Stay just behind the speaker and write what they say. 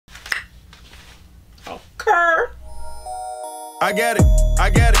Okay. I got it, I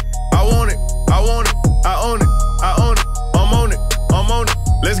got it, I want it, I want it, I own it, I own it, I'm on it, I'm on it.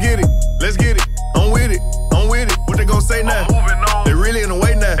 Let's get it, I'm with it, I'm with it. What they gon' say now? They really in the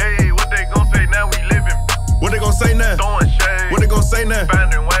way now. Hey, what they gon' say now? We living. What they gon' say now? Throwing shade. What they gon' say now?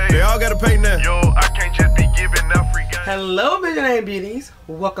 Finding ways. They all gotta pay now. Yo, I can't just be giving out free game. Hello Visionaries of Beauties,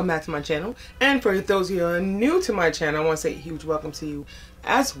 welcome back to my channel. And for those of you who are new to my channel, I want to say a huge welcome to you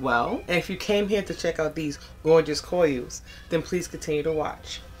as well. And if you came here to check out these gorgeous coils, then please continue to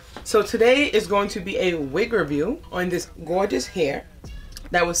watch. So today is going to be a wig review on this gorgeous hair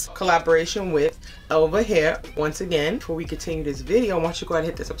that was collaboration with Elva Hair. Once again, before we continue this video, I want you to go ahead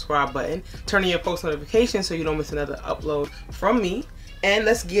and hit the subscribe button, turn on your post notifications so you don't miss another upload from me, and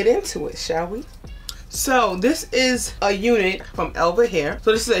let's get into it, shall we? So this is a unit from Elva Hair.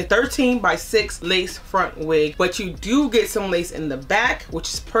 So this is a 13x6 lace front wig, but you do get some lace in the back,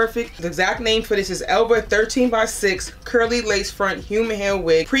 which is perfect. The exact name for this is Elva 13x6 curly lace front human hair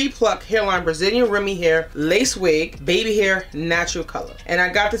wig, pre-plucked hairline Brazilian Remy hair lace wig, baby hair, natural color. And I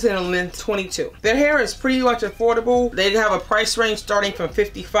got this in a length 22. Their hair is pretty much affordable. They have a price range starting from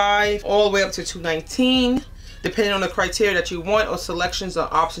 $55 all the way up to $219. Depending on the criteria that you want or selections or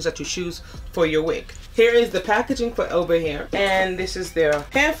options that you choose for your wig. Here is the packaging for Elva Hair, and this is their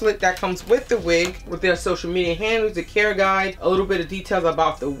pamphlet that comes with the wig, with their social media handles, the care guide, a little bit of details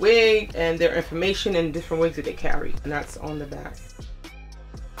about the wig, and their information and different wigs that they carry, and that's on the back.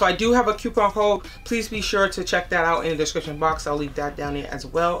 So I do have a coupon code. Please be sure to check that out in the description box. I'll leave that down there as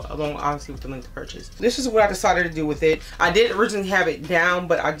well, along obviously with the link to purchase. This is what I decided to do with it. I did originally have it down,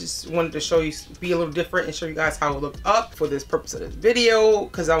 but I just wanted to show you, be a little different and show you guys how it looked up for this purpose of this video,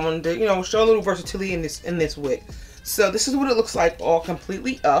 because I wanted to, you know, show a little versatility in this wig. So this is what it looks like all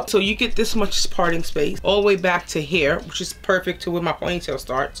completely up. So you get this much parting space all the way back to here, which is perfect to where my ponytail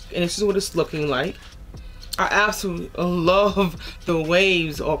starts. And this is what it's looking like. I absolutely love the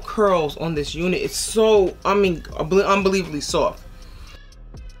waves or curls on this unit. It's so, I mean, unbelievably soft.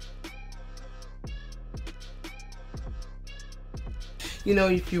 You know,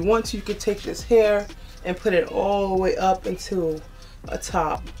 if you want to, you could take this hair and put it all the way up into a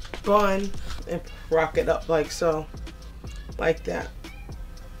top bun and rock it up like so, like that.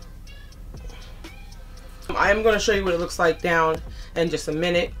 I am going to show you what it looks like down in just a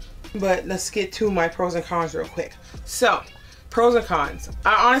minute. But let's get to my pros and cons real quick. So, pros and cons.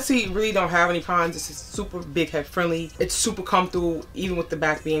 I honestly really don't have any cons. This is super big head friendly. It's super comfortable, even with the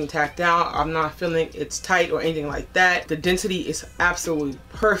back being tacked down. I'm not feeling it's tight or anything like that. The density is absolutely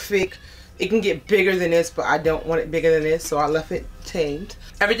perfect. It can get bigger than this, but I don't want it bigger than this, so I left it tamed.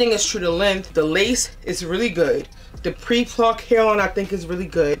 Everything is true to length. The lace is really good. The pre-pluck hairline I think is really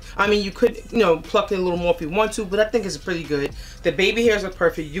good. I mean, you could, you know, pluck it a little more if you want to, but I think it's pretty good. The baby hairs are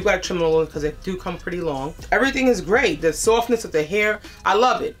perfect. You gotta trim them a little because they do come pretty long. Everything is great. The softness of the hair, I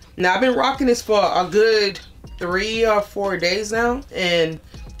love it. Now, I've been rocking this for a good 3 or 4 days now, and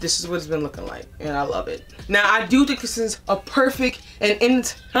this is what it's been looking like, and I love it. Now, I do think this is a perfect and in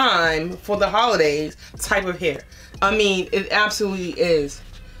time for the holidays type of hair. I mean, it absolutely is.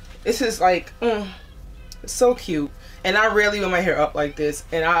 This is like, it's so cute. And I rarely wear my hair up like this,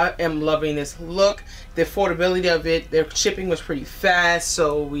 and I am loving this look. The affordability of it, their shipping was pretty fast,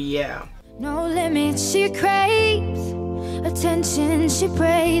 so yeah. No limit, she craves attention, she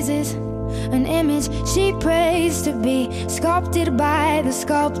praises an image she prays to be sculpted by the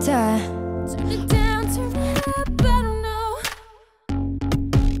sculptor. Turn it down, turn it up, I don't know.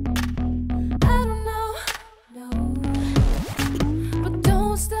 I don't know, no. But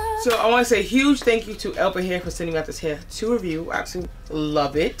don't stop. So I want to say a huge thank you to Elva Hair for sending me out this hair to review. I absolutely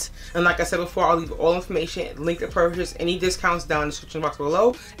love it. And like I said before, I'll leave all information, link to purchase, any discounts down in the description box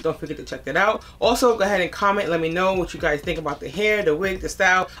below. Don't forget to check that out. Also, go ahead and comment. Let me know what you guys think about the hair, the wig, the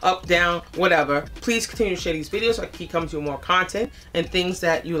style, up, down, whatever. Please continue to share these videos so I can keep coming to you more content and things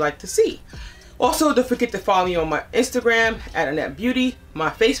that you like to see. Also, don't forget to follow me on my Instagram at Annette Beauty,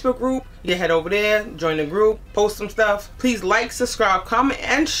 my Facebook group. You head over there, join the group, post some stuff. Please like, subscribe, comment,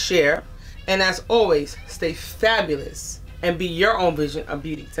 and share. And as always, stay fabulous and be your own vision of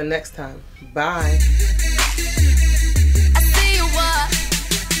beauty. Till next time, bye.